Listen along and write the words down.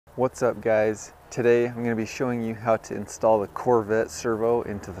What's up guys? Today I'm going to be showing you how to install the Corvette Servo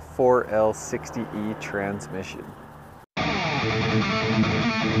into the 4L60E transmission.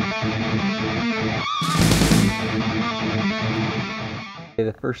 Okay,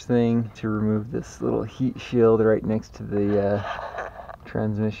 the first thing to remove this little heat shield right next to the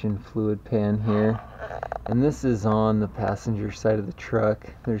transmission fluid pan here. And this is on the passenger side of the truck.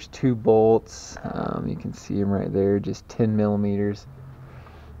 There's two bolts. You can see them right there, just 10 millimeters.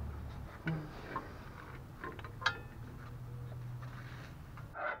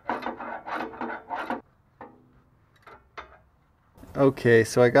 Okay,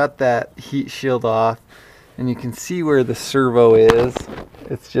 so I got that heat shield off, and you can see where the servo is.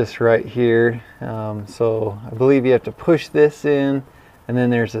 It's just right here. So I believe you have to push this in, and then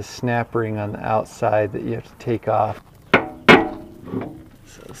there's a snap ring on the outside that you have to take off.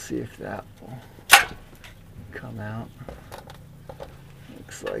 So let's see if that will come out.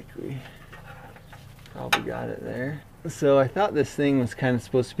 Looks like we probably got it there. So I thought this thing was kind of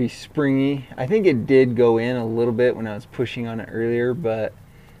supposed to be springy. I think it did go in a little bit when I was pushing on it earlier, but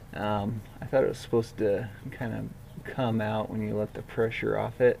I thought it was supposed to kind of come out when you let the pressure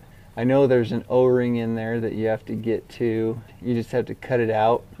off it. I know there's an O-ring in there that you have to get to. You just have to cut it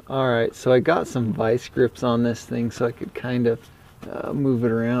out. Alright, so I got some vice grips on this thing so I could kind of move it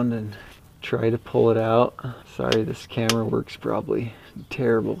around and try to pull it out. Sorry, this camera works probably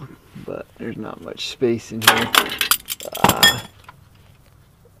terrible, but there's not much space in here.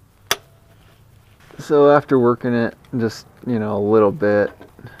 So after working it just, a little bit,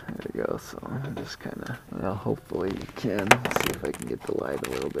 there we go. So I'm just kind of, well, hopefully you can. Let's see if I can get the light a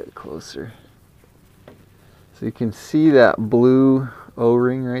little bit closer. So you can see that blue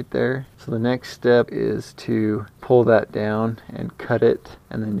O-ring right there. So the next step is to pull that down and cut it,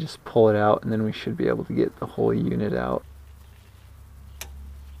 and then just pull it out, and then we should be able to get the whole unit out.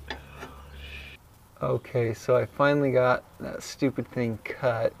 Okay, so I finally got that stupid thing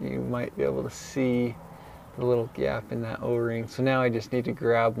cut. You might be able to see the little gap in that O-ring. So now I just need to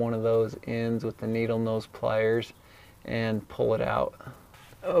grab one of those ends with the needle nose pliers and pull it out.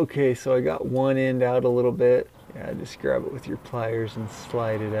 Okay, so I got one end out a little bit. Yeah, just grab it with your pliers and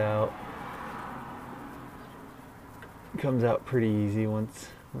slide it out. It comes out pretty easy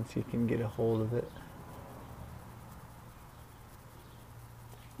once you can get a hold of it.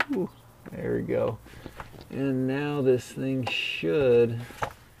 Ooh. There we go. And now this thing should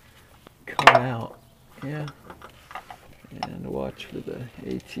come out. Yeah. And watch for the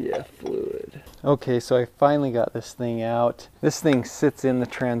ATF fluid. Okay, so I finally got this thing out. This thing sits in the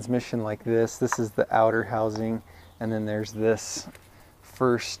transmission like this. This is the outer housing. And then there's this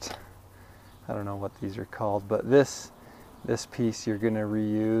first, I don't know what these are called, but this piece you're going to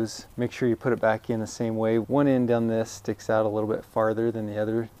reuse. Make sure you put it back in the same way. One end on this sticks out a little bit farther than the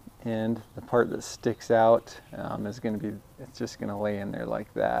other end. The part that sticks out is going to be, it's just going to lay in there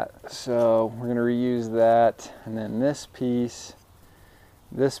like that. So we're going to reuse that, and then this piece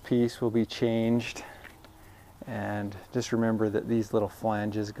will be changed. And just remember that these little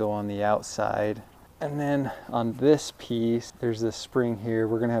flanges go on the outside. And then on this piece, there's this spring here.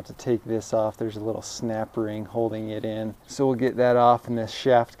 We're going to have to take this off. There's a little snap ring holding it in. So we'll get that off, and this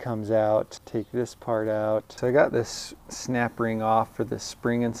shaft comes out. Take this part out. So I got this snap ring off for the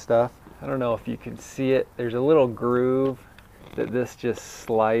spring and stuff. I don't know if you can see it. There's a little groove that this just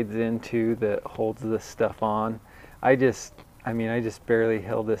slides into that holds this stuff on. I just barely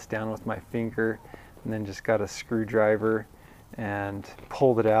held this down with my finger, and then just got a screwdriver and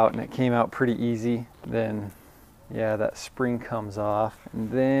pulled it out, and it came out pretty easy. Then yeah, that spring comes off,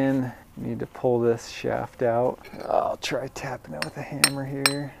 and then you need to pull this shaft out. I'll try tapping it with a hammer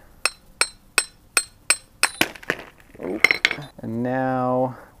here. Oh. And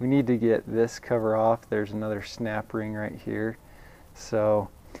now we need to get this cover off. There's another snap ring right here. So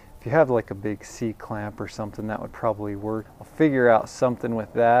if you have like a big C-clamp or something, that would probably work. I'll figure out something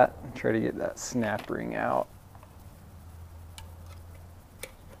with that and try to get that snap ring out.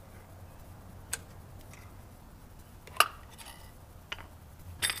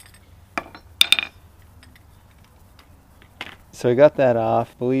 So I got that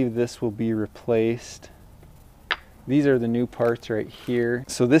off. I believe this will be replaced. These are the new parts right here.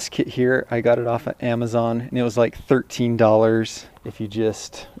 So this kit here, I got it off of Amazon, and it was like $13 if you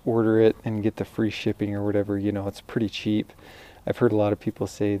just order it and get the free shipping or whatever. It's pretty cheap. I've heard a lot of people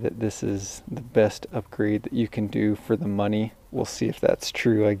say that this is the best upgrade that you can do for the money. We'll see if that's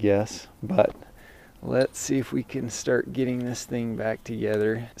true, I guess. But let's see if we can start getting this thing back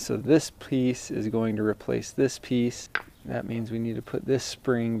together. So this piece is going to replace this piece. That means we need to put this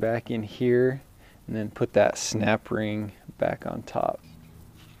spring back in here and then put that snap ring back on top.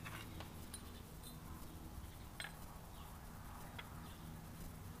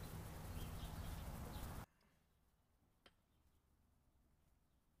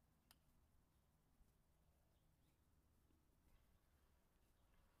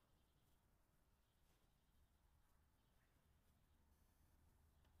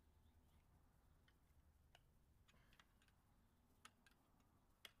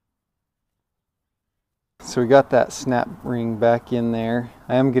 So we got that snap ring back in there.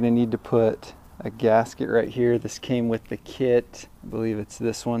 I am going to need to put a gasket right here. This came with the kit. I believe it's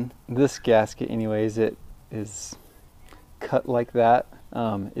this one. This gasket anyways, it is cut like that.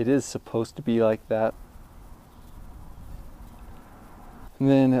 It is supposed to be like that. And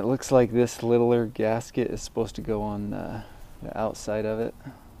then it looks like this littler gasket is supposed to go on the outside of it.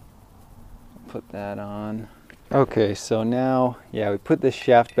 Put that on. Okay, so now, yeah, we put this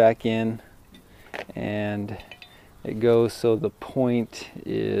shaft back in and it goes so the point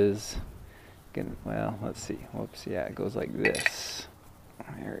is gonna, well, let's see, whoops, yeah, it goes like this.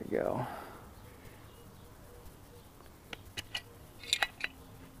 There we go.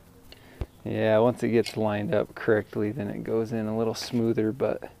 Yeah, once it gets lined up correctly, then it goes in a little smoother,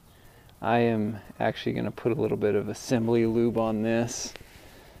 but I am actually going to put a little bit of assembly lube on this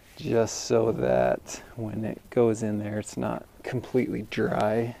just so that when it goes in there, it's not completely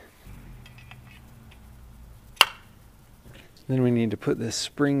dry. Then we need to put this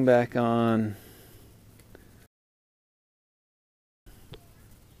spring back on.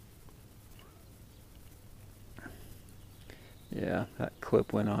 Yeah, that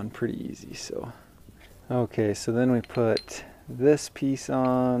clip went on pretty easy, so. Okay, so then we put this piece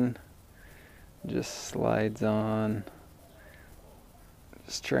on, just slides on.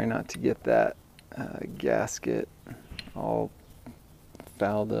 Just try not to get that gasket all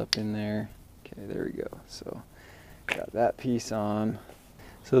fouled up in there. Okay, there we go. So got that piece on.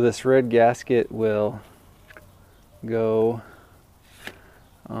 So this red gasket will go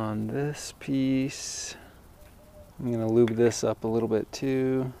on this piece. I'm going to lube this up a little bit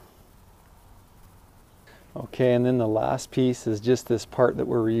too. Okay, and then the last piece is just this part that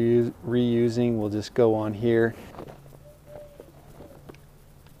we're reusing. We'll just go on here.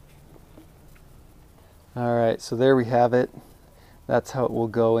 All right, so there we have it. That's how it will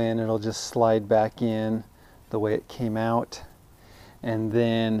go in. It'll just slide back in the way it came out. And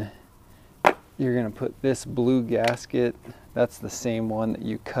then you're going to put this blue gasket. That's the same one that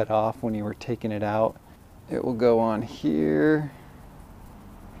you cut off when you were taking it out. It will go on here,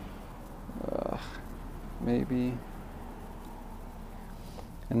 maybe,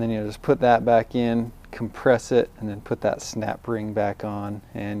 and then you just put that back in, compress it, and then put that snap ring back on,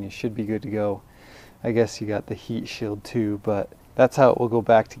 and you should be good to go. I guess you got the heat shield too, but that's how it will go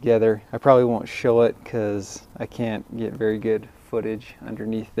back together. I probably won't show it because I can't get very good footage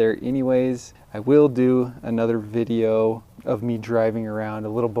underneath there anyways. I will do another video of me driving around, a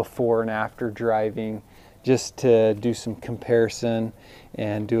little before and after driving, just to do some comparison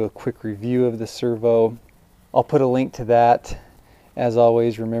and do a quick review of the servo. I'll put a link to that. As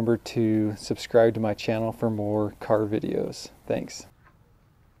always, remember to subscribe to my channel for more car videos. Thanks.